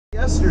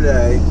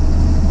Yesterday,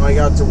 when I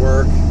got to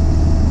work,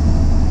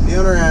 the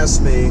owner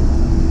asked me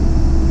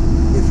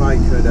if I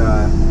could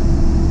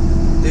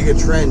dig a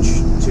trench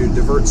to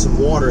divert some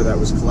water that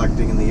was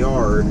collecting in the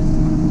yard,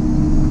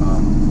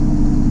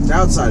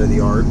 outside of the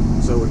yard,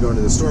 so it would go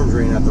into the storm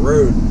drain at the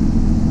road.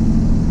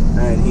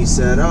 And he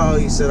said,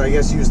 I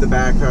guess use the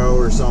backhoe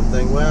or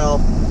something. Well,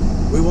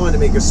 we wanted to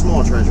make a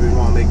small trench. We didn't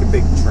want to make a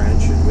big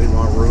trench, and we didn't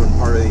want to ruin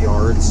part of the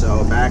yard, so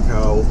a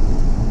backhoe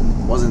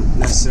wasn't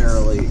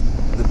necessarily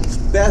the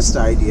best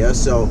idea.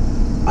 So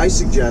I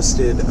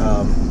suggested,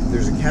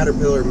 there's a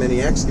Caterpillar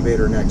mini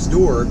excavator next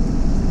door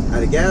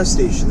at a gas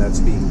station that's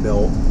being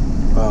built.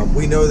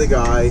 We know the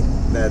guy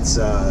that's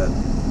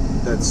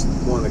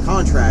one of the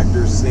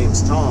contractors. His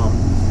name's Tom,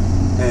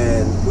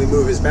 and we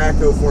move his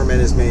backhoe for him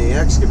and his mini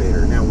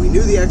excavator. Now, we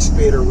knew the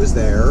excavator was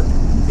there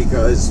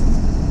because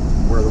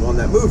we're the one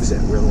that moves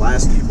it. We're the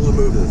last people to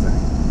move the thing.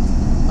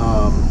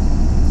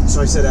 So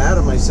I said to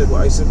Adam, I said,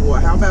 well,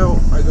 how about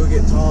I go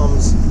get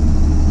Tom's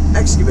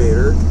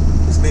excavator,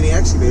 his mini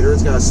excavator.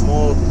 It's got a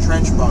small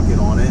trench bucket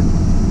on it,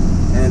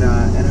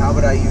 and how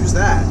about I use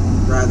that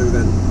rather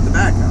than the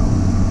backhoe?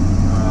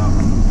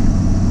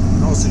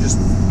 And also just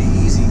be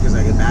easy because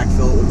I could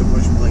backfill it with the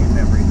push plate and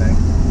everything.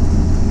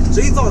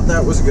 So he thought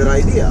that was a good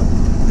idea,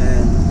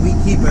 and we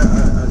keep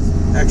a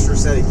extra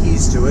set of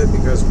keys to it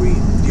because we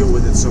deal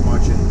with it so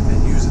much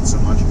and use it so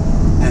much.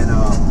 And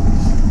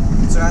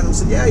so Adam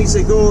said, yeah, he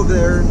said, go over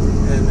there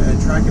and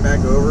track it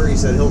back over. He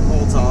said he'll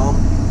call Tom,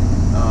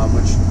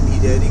 which he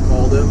did. He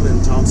called him,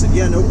 and Tom said,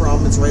 yeah, no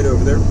problem, it's right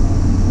over there.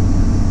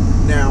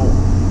 Now,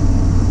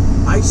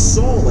 I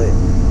saw it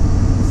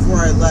before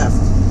I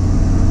left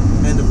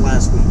end of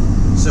last week.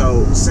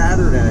 So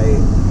Saturday,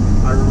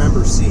 I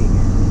remember seeing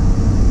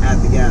it at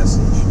the gas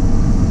station.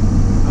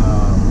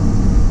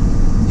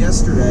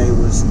 Yesterday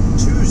was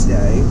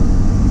Tuesday,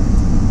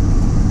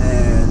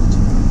 and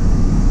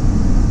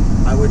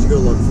I went to go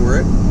look for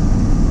it.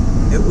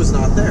 It was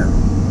not there.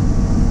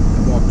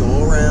 I walked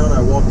all around.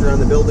 I walked around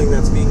the building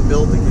that's being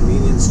built, the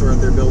convenience store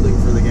that they're building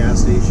for the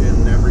gas station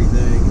and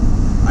everything.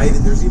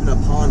 There's even a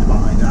pond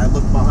behind it. I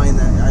looked behind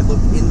that. I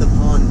looked in the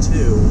pond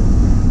too,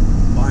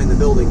 behind the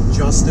building,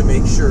 just to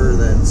make sure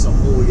that some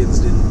hooligans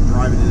didn't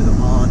drive it into the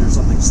pond or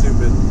something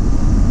stupid.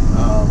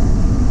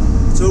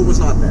 So it was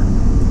not there.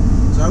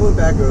 So I went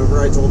back over.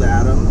 I told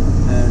Adam,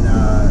 and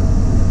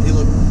he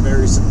looked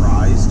very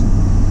surprised.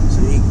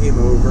 So he came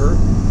over,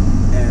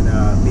 and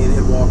me and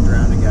him walked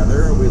around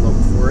together, and we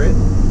looked for it.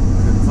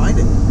 Couldn't find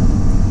it.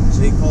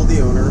 So he called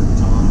the owner,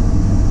 Tom,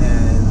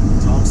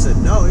 and Tom said,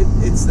 no,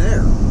 it's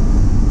there.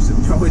 He said,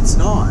 no, it's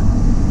not.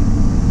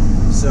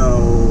 So,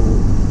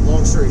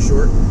 long story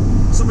short,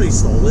 somebody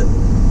stole it,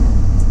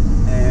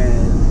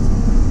 and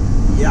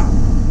yeah.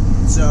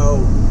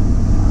 So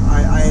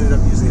I ended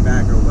up using a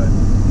backhoe, but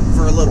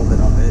for a little bit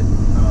of it.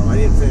 I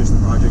didn't finish the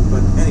project,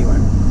 but anyway,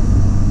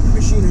 the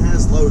machine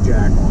has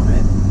LoJack on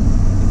it.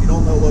 If you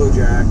don't know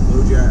LoJack,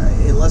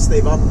 unless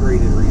they've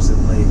upgraded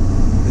recently,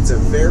 it's a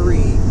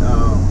very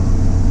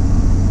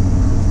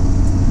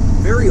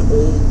very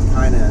old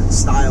kind of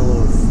style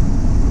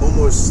of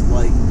almost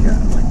like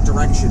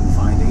direction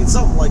finding. It's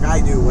something like I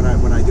do when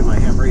I do my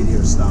ham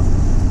radio stuff,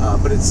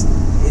 but it's,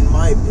 in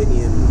my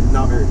opinion,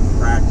 not very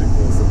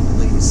practical for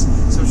police,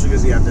 especially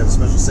because you have to have a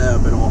special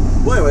setup and all.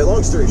 Well, anyway,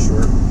 long story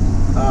short,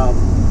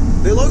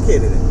 they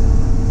located it.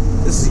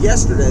 This is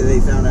yesterday. They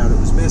found out it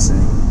was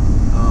missing,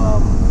 or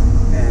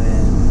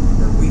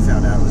we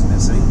found out it was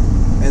missing,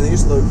 and they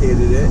just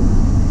located it.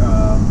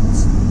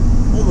 It's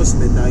almost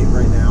midnight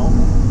right now,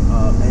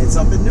 and it's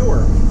up in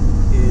Newark,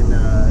 in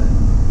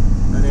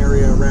an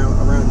area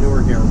around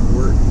Newark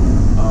Airport.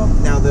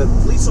 Now, the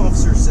police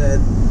officer said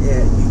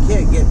you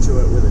can't get to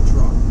it with a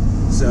truck.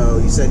 So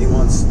he said he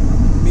wants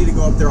me to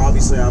go up there.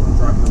 Obviously, I'm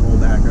driving the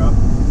rollback up.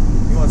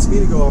 He wants me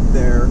to go up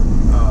there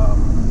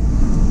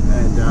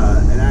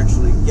and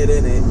actually get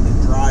in it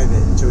and drive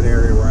it to an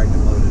area where I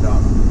can load it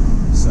up.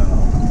 So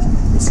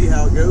we'll see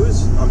how it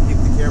goes. I'll keep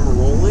the camera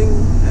rolling,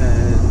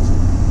 and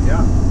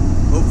yeah,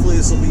 hopefully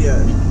this will be a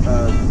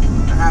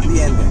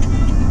happy ending.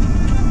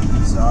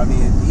 So, I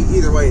mean,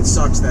 either way, it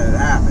sucks that it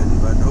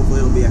happened, but hopefully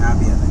it'll be a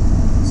happy ending.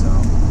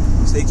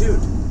 So, stay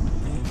tuned.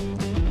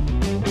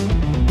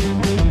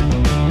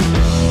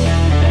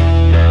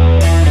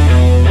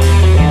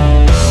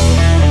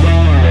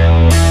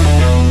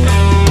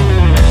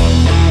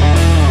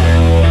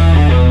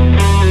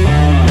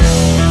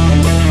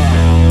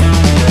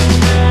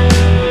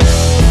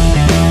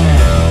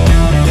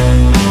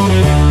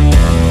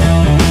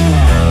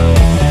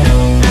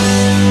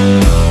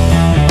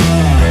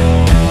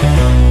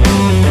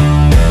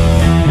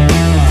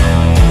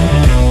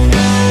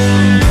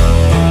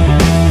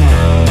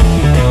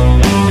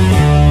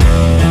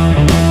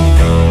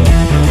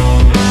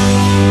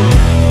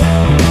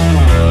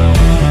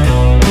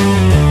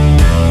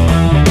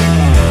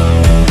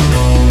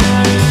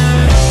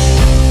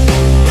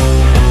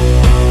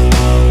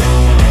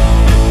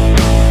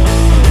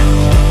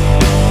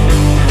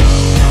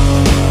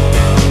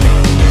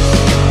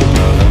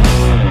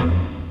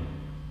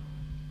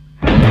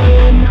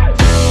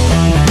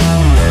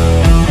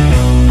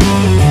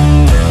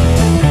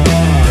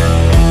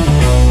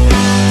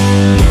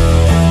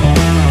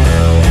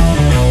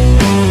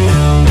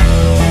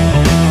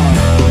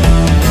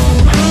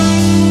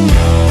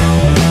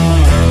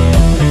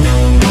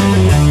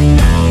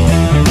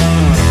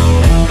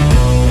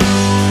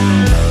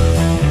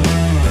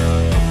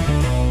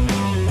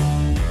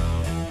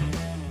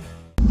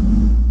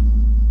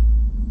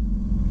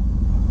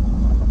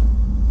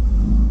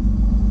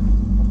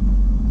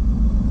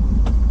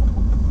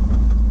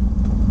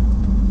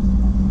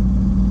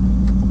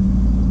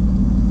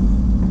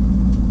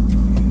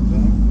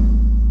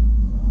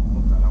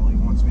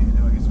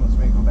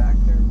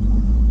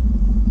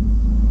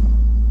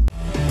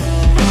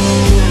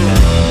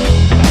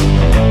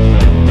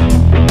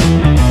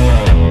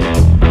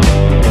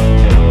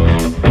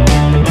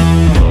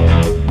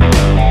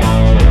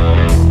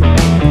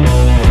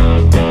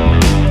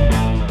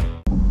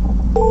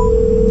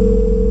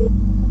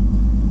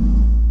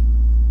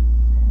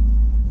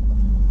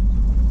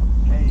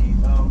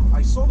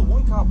 I saw the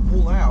one cop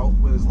pull out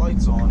with his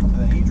lights on, and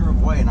then he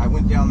drove away, and I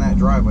went down that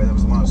driveway. That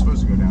was the one I was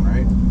supposed to go down,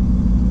 right?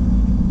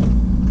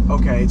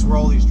 Okay, it's where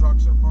all these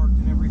trucks are parked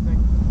and everything.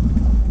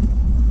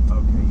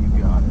 Okay, you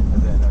got it.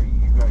 And then are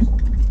you guys?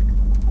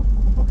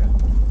 Okay.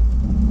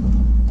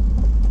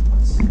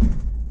 Let's see.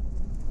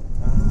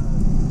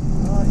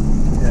 Not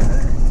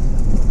yet.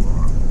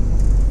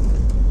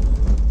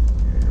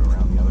 Okay, go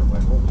around the other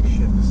way. Holy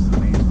shit, this is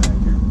amazing back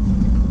here.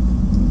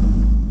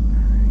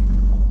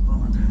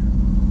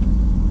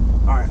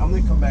 All right, I'm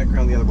gonna come back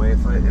around the other way.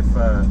 If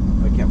I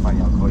can't find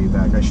you, I'll call you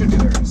back. I should be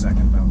there in a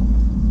second, though.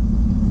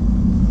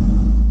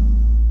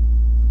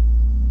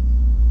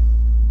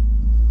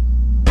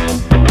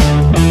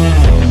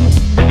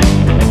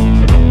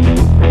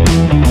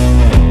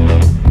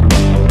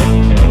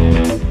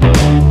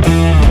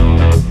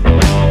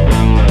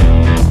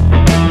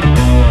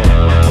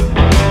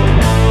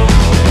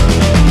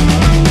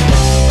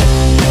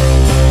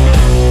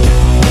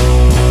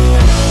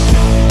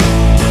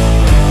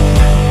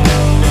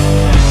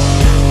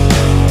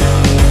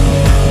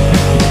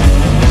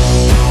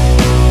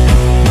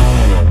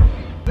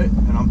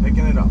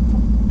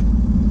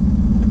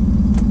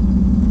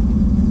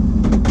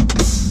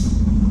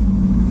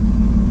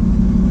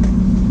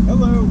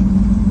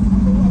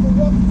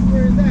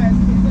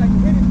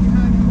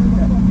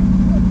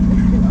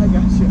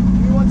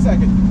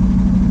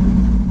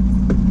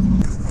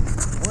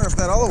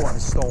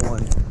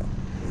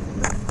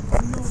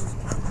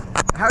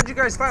 How'd you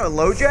guys find a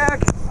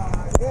LoJack?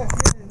 Yeah,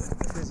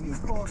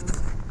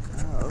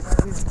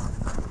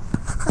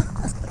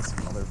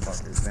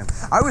 Motherfuckers, man.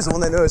 I was the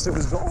one that noticed it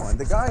was gone.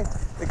 The guy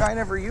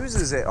never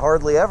uses it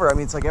hardly ever. I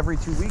mean, it's like every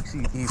 2 weeks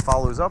he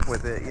follows up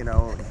with it, you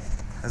know,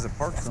 as it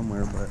parked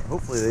somewhere. But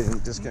hopefully they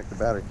didn't disconnect the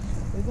battery.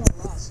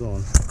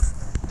 So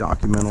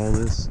document all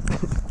this.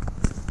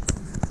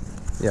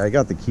 Yeah, I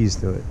got the keys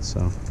to it,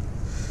 so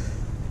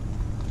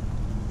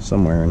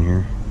somewhere in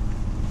here.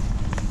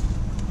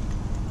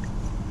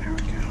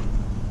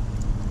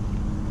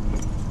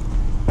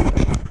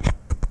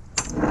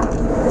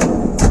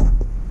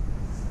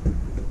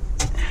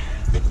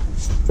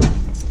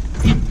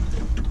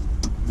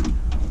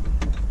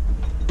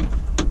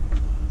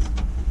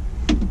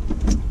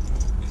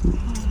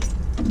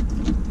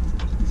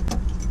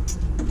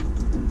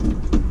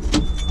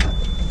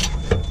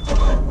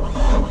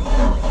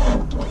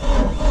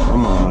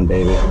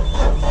 Baby. All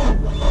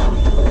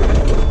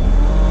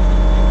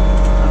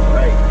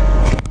right,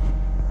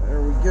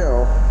 there we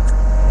go.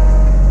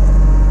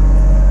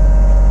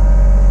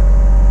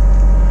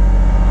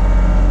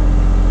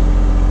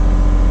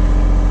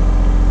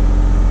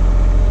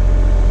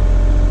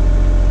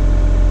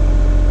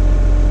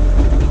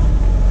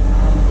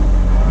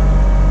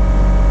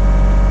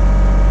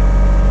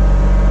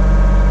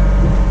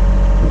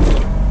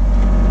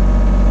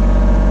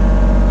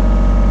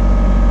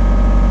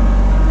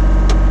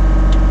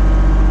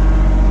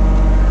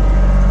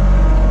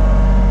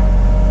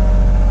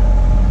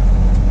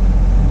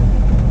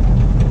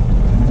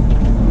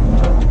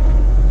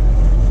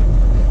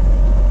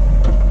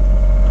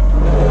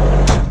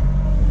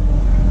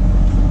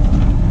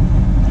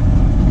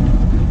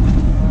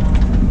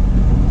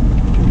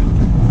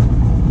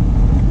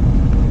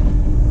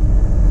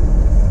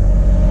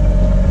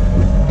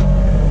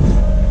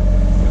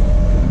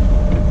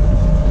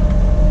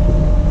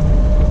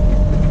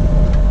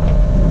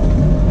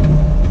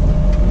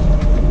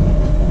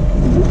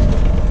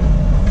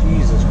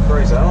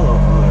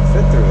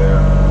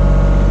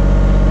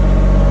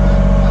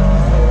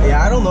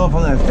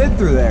 Fit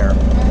through there.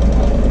 Let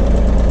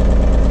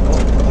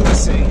me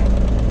see.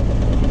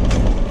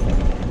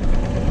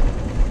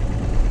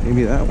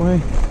 Maybe that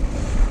way?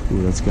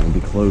 Ooh, that's gonna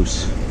be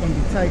close. It's gonna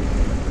be tight.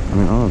 I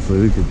mean,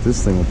 honestly,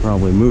 this thing will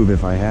probably move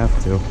if I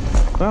have to.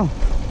 Well,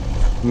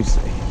 let me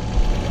see.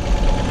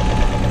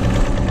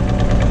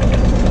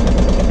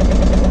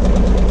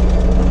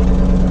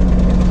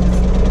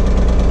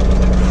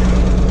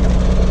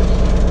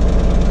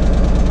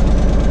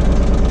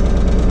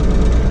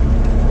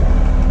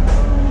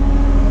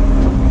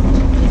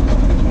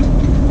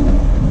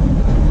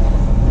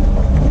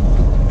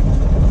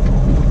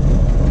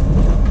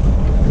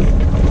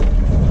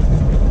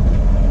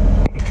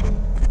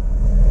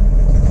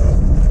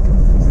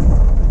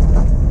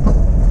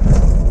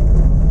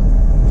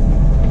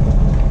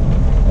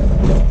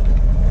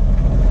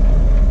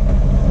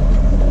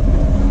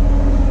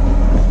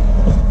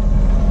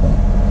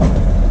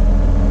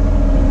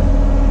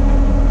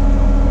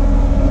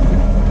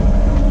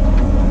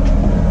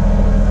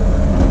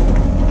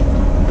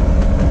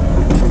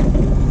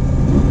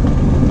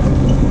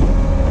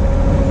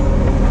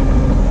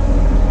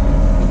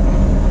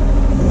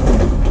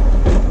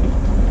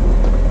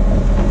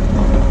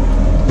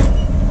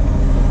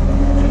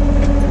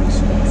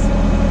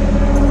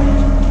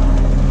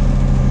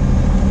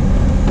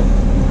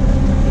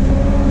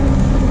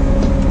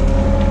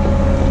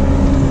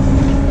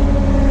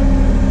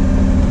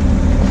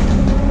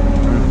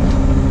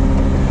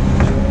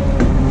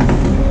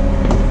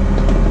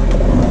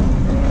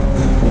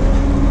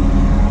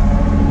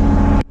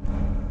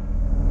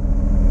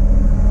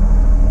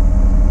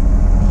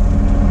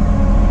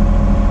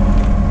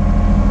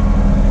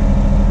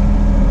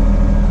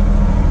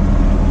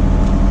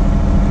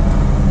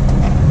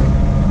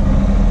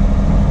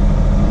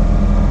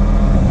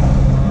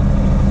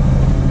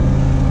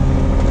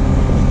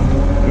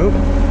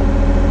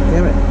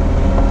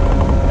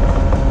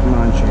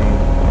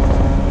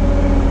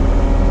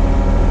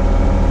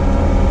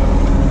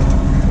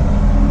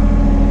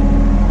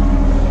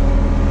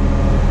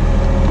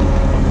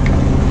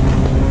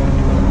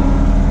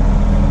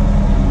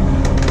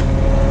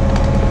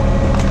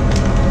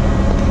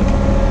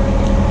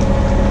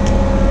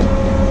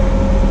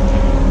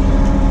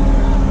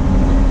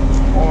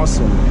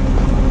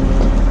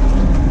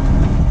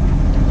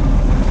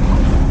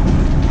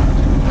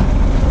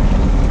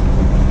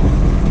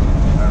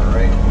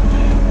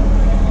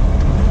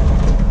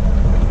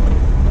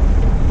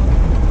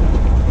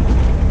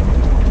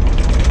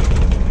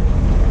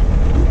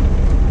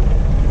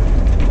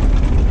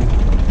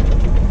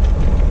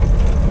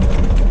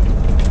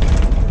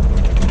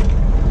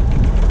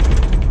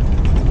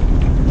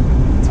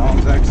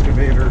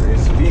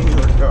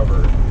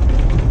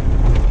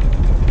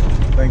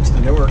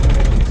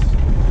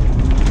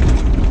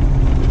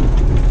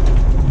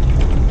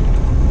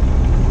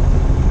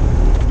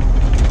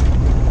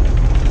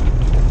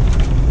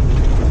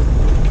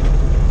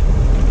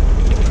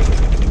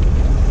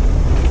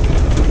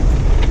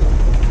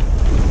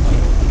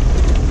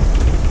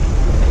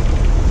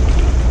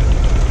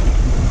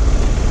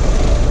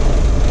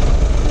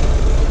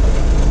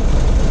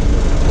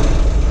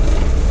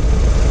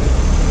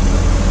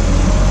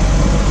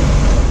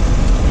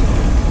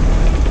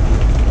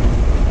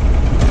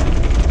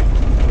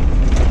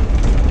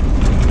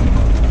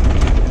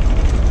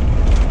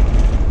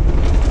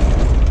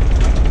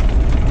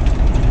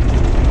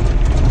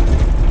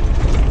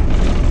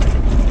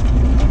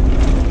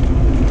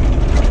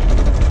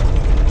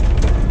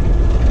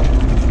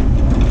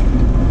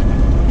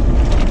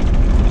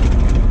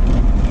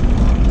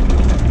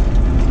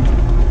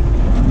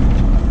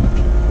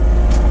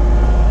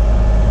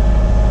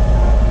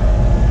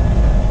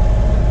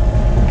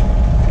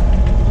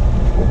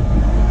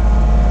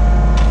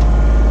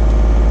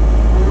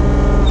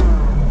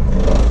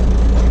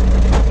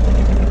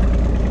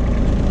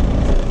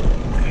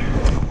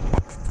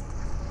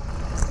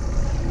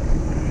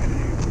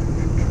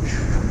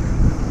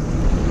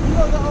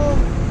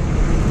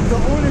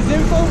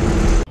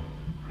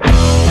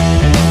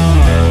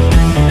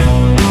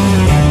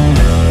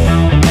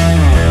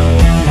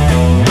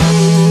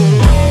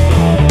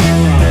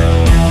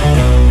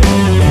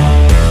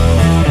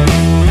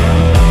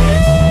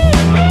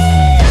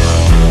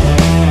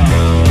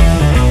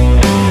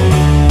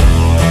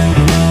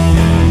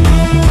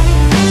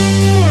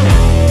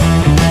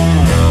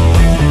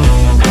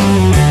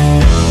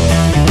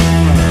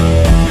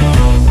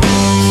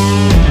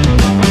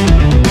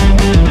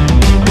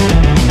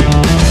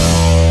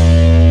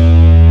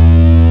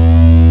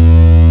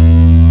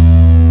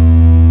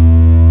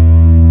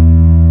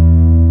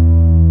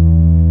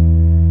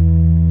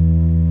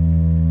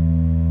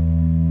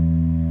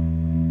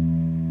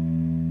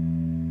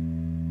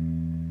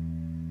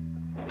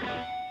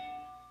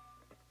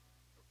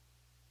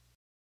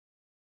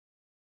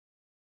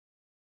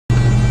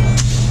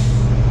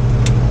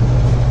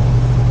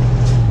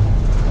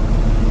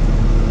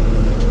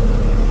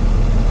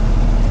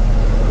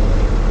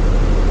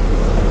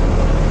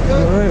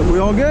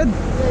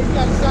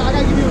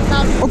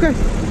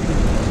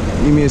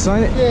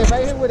 sign it? Yeah,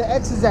 right here where the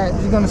X is at.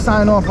 You're gonna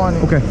sign off on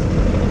it. Okay.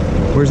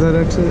 Where's that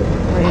exit?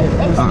 Right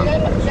here. Ah.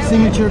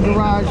 Signature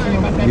garage.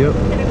 You know. Yep.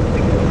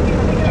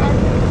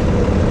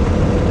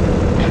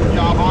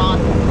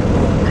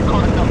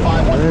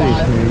 Hey,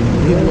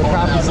 Give you a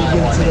copy so you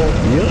give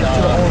it to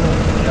the owner.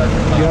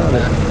 got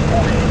it.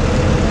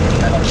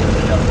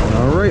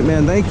 All right,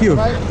 man. Thank you.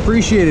 Right.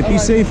 Appreciate it. Be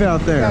safe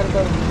out there. Got it,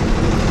 buddy.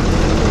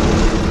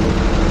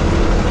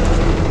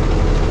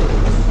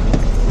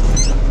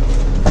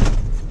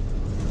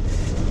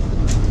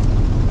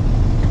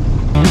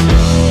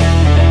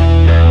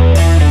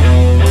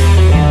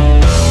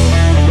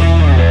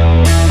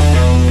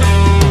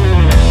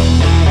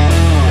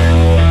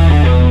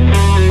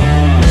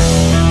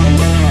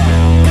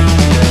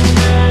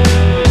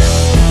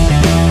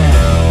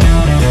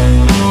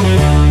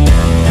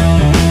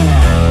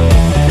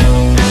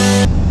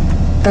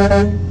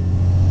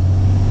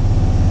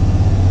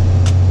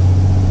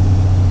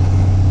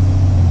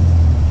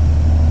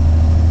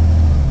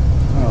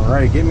 All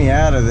right, get me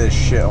out of this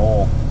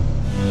shithole.